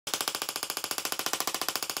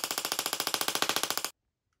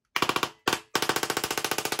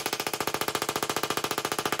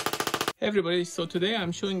Hey everybody, so today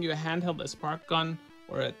I'm showing you a handheld spark gun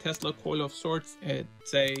or a Tesla coil of sorts.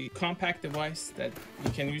 It's a compact device that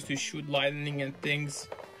you can use to shoot lightning and things.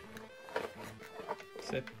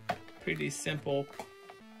 It's a pretty simple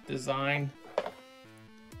design.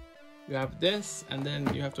 You have this and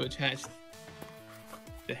then you have to attach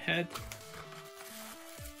the head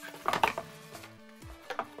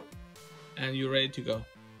and you're ready to go.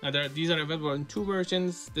 Now these are available in two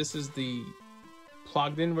versions. This is the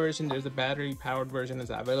plugged-in version. There's a battery-powered version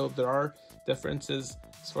that's available. There are differences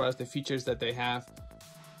as far as the features that they have.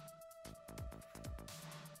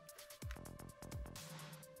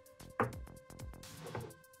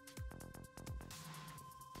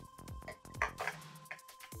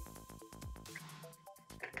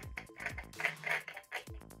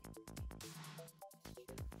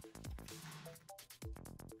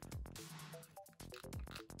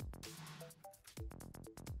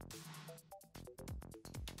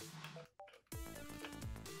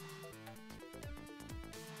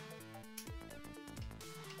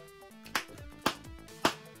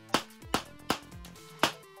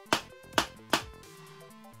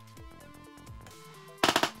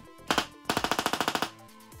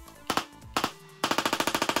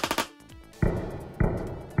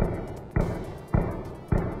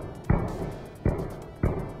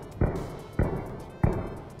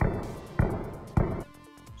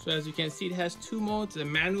 So as you can see, it has two modes, a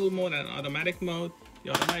manual mode and an automatic mode. The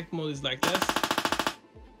automatic mode is like this.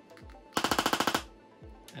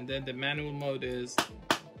 And then the manual mode is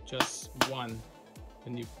just one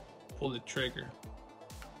when you pull the trigger.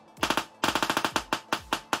 You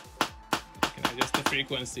can adjust the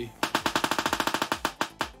frequency.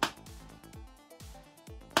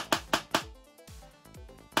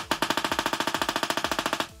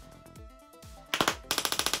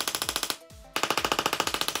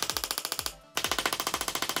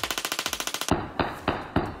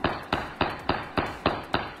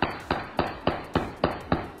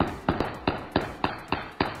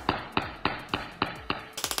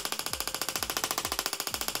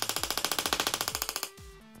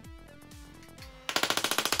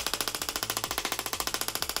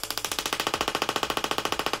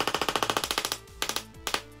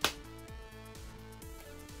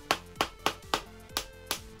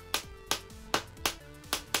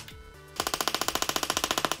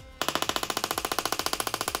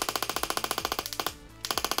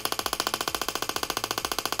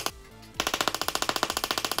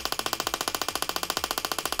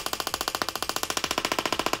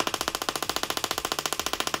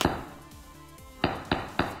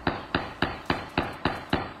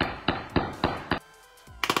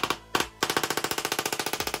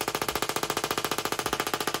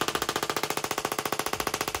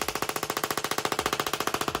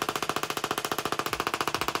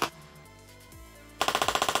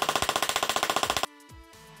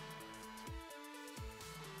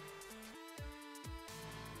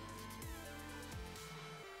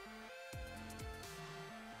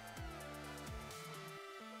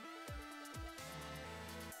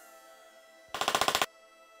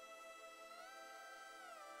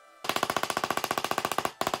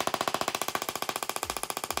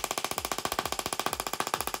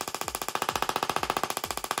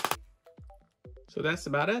 So that's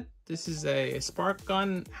about it. This is a spark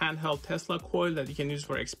gun handheld Tesla coil that you can use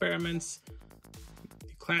for experiments,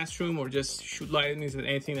 classroom, or just shoot lightnings at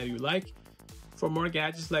anything that you like. For more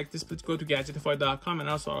gadgets like this, please go to Gadgetify.com and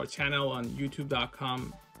also our channel on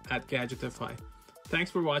YouTube.com @Gadgetify.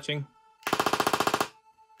 Thanks for watching.